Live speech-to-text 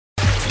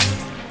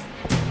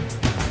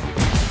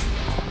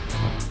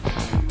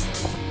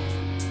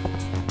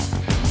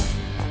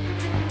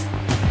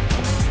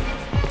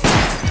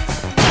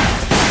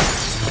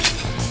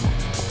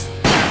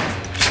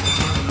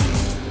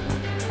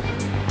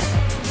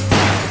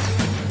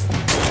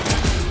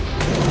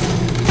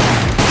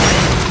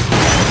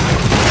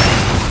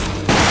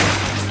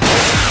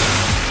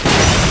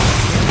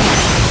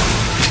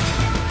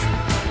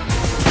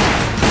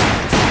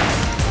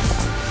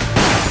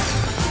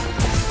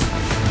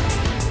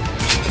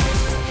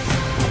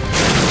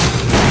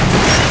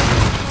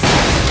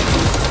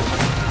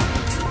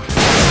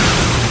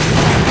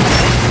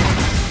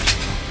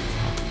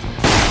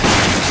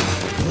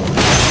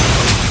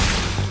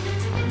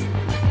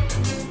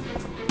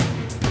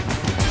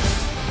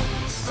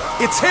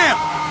It's him!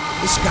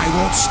 This guy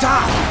won't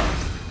stop.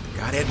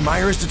 Gotta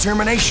admire his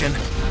determination. You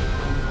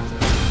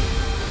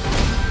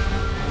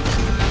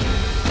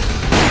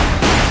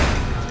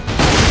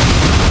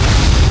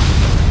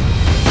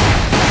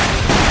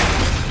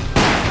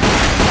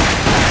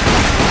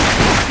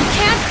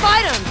can't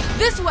fight him!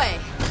 This way!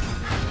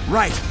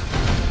 Right.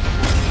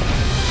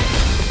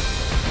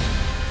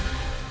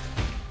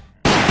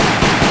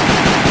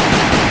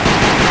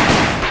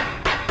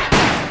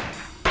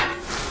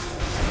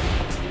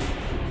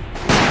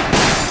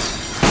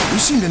 You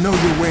seem to know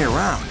your way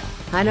around.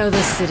 I know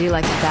this city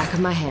like the back of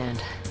my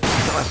hand.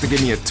 You'll have to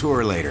give me a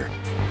tour later.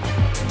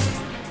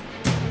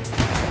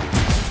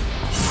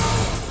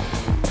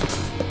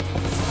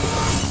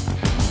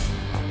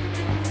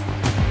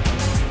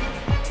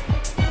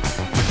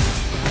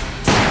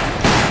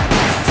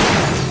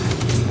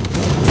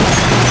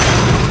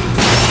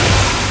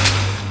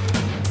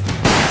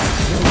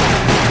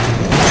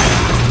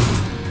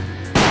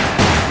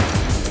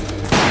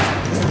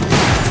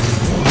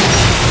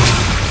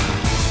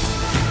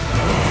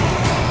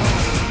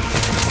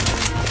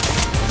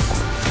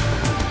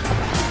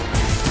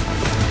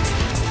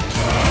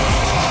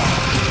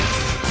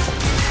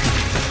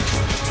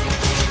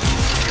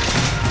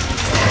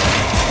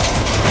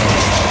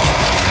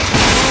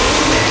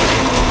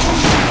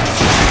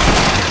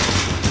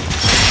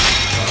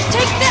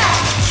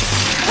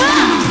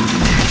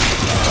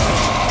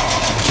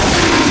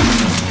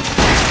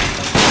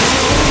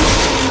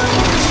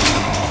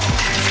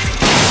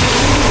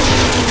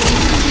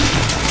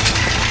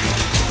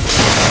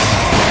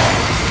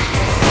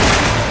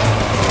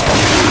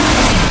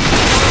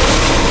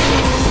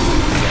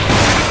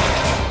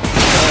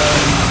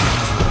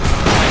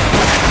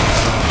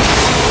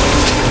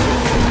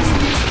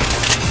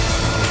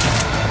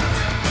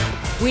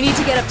 We need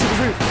to get up to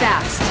the roof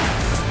fast.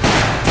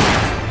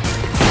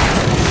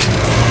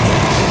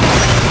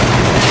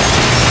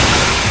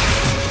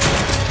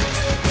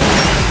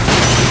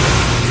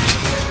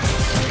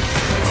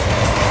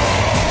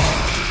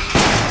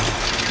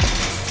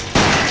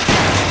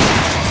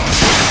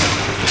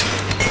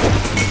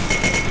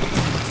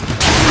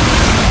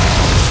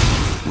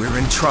 We're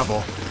in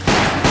trouble.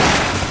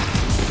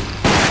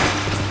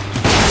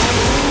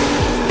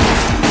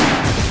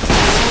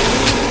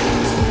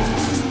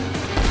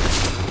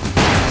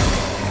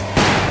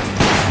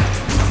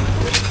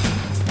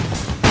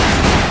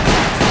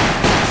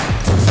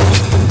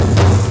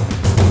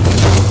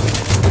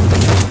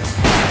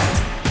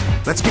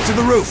 Let's get to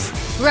the roof.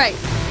 Right.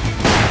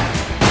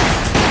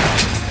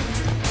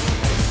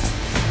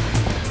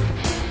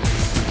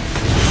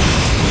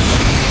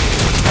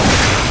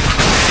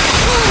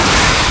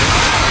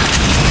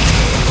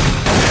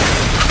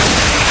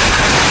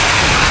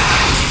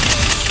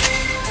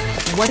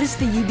 What is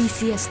the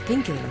UBCS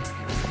thinking?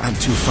 I'm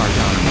too far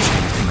down in the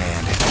chain of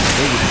command.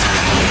 They wouldn't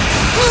take me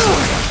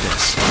like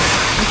this.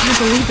 I can't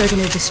believe they're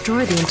gonna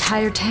destroy the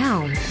entire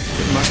town.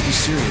 It must be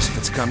serious if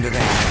it's come to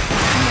that.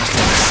 You must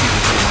have a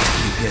secret they want to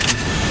keep hidden.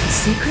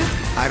 Secret?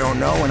 I don't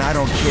know, and I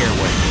don't care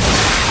what.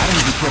 I don't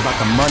even care about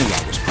the money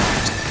I was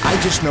promised. I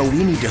just know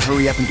we need to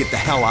hurry up and get the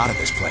hell out of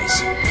this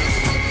place.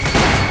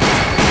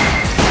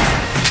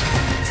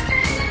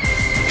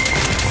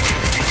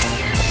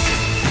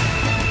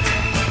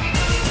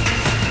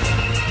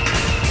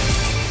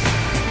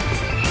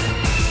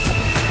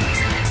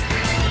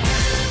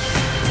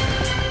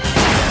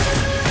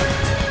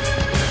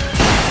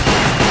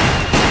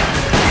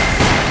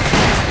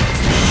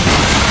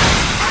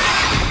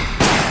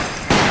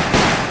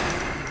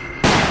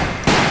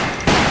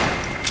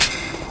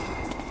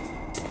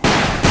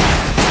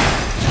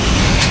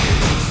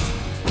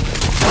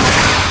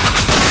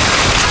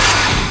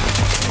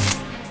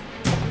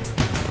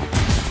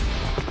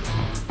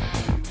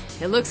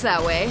 It looks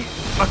that way.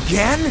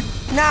 Again?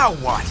 Now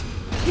what?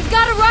 He's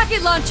got a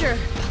rocket launcher!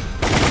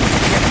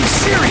 Can't be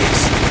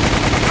serious!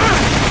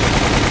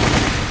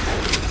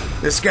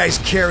 This guy's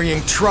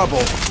carrying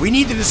trouble. We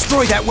need to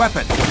destroy that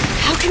weapon.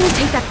 How can we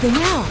take that thing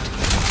out?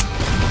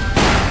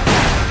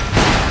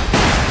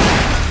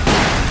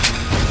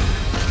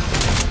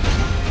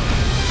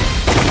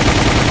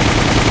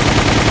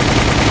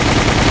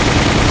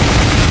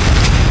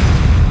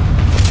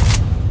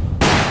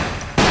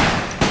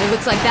 It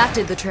looks like that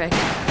did the trick.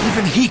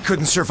 Even he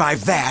couldn't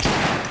survive that.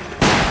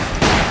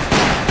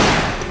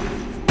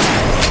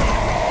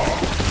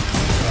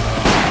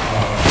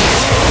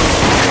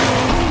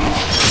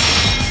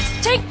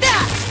 Take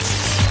that!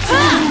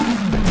 Ah!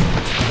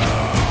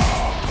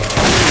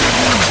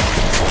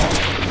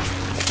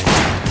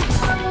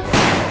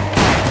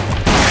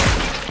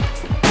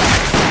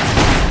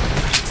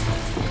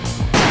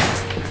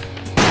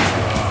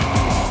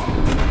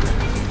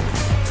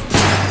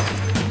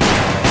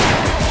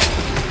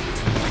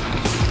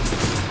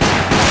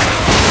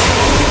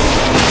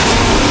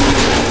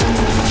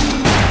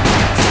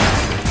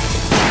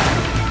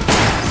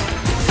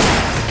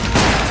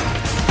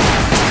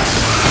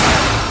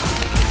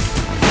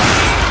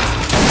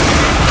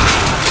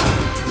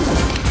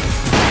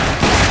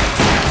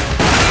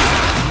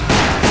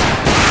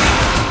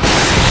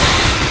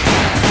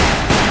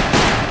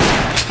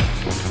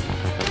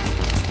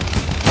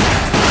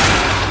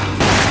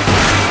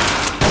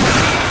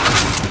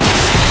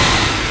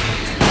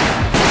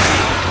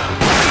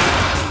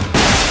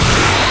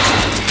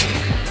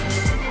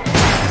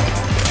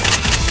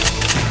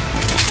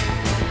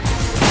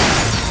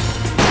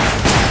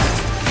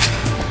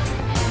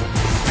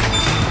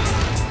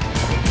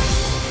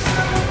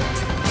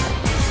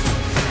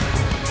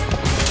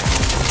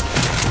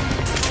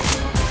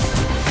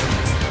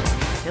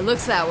 It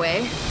looks that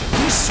way.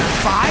 You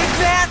survived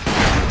that?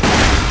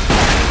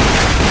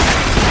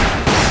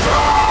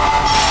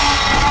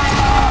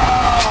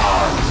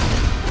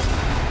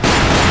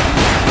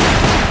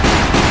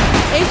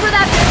 Aim for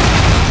that bit.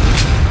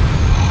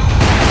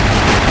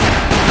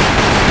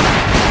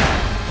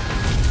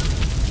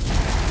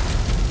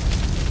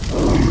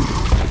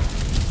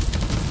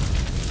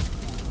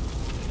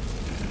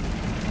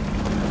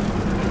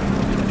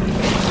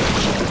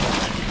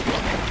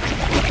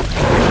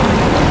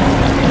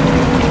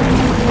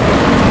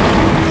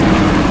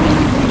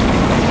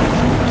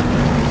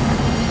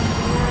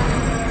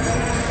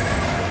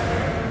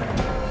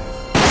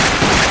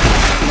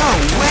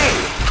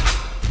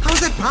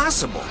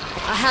 Possible.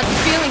 I had the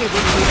feeling it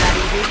wouldn't be that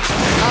easy.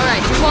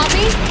 Alright, you want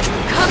me?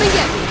 Come and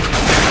get me.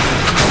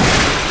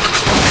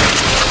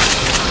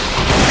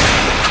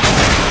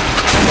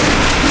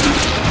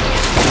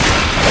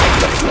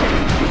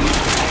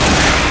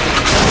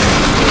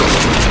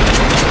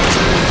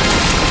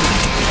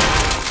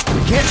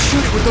 We can't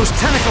shoot it with those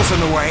tentacles in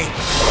the way.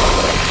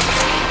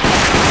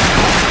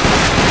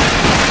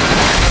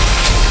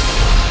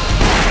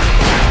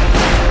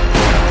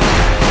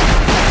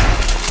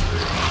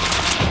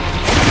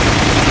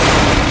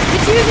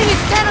 Using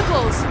its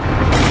tentacles!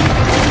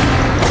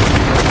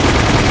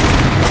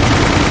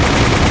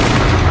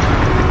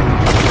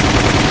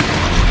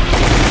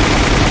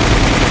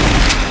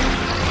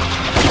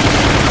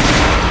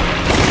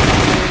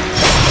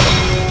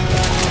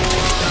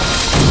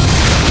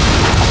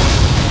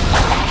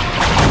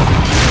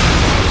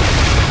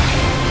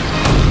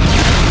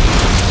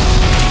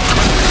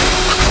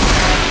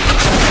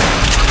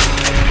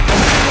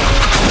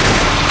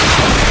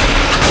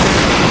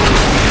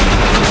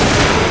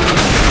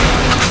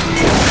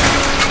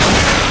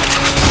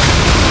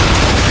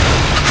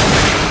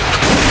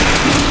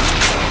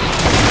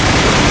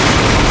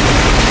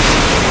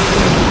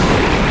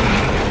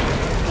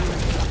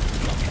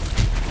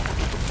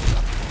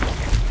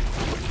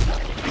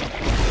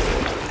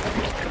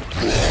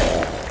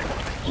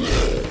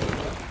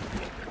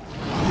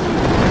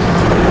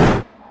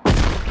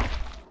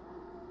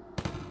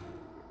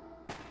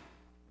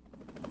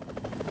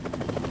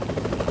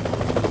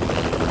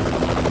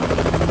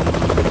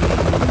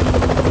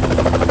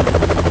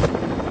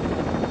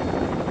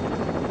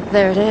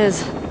 There it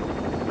is.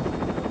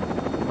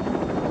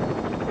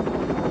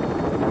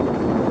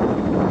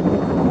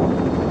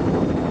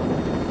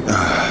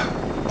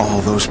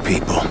 All those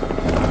people.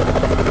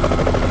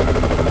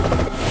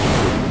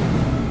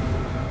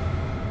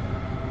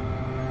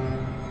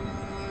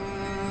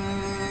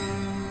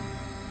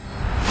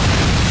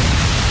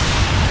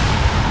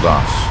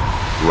 Thus,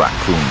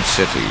 Raccoon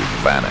City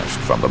vanished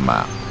from the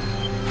map.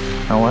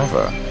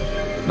 However,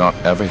 not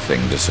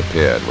everything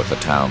disappeared with the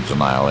town's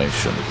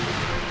annihilation.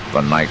 The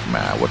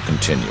nightmare would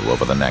continue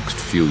over the next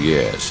few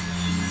years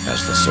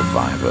as the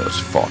survivors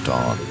fought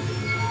on.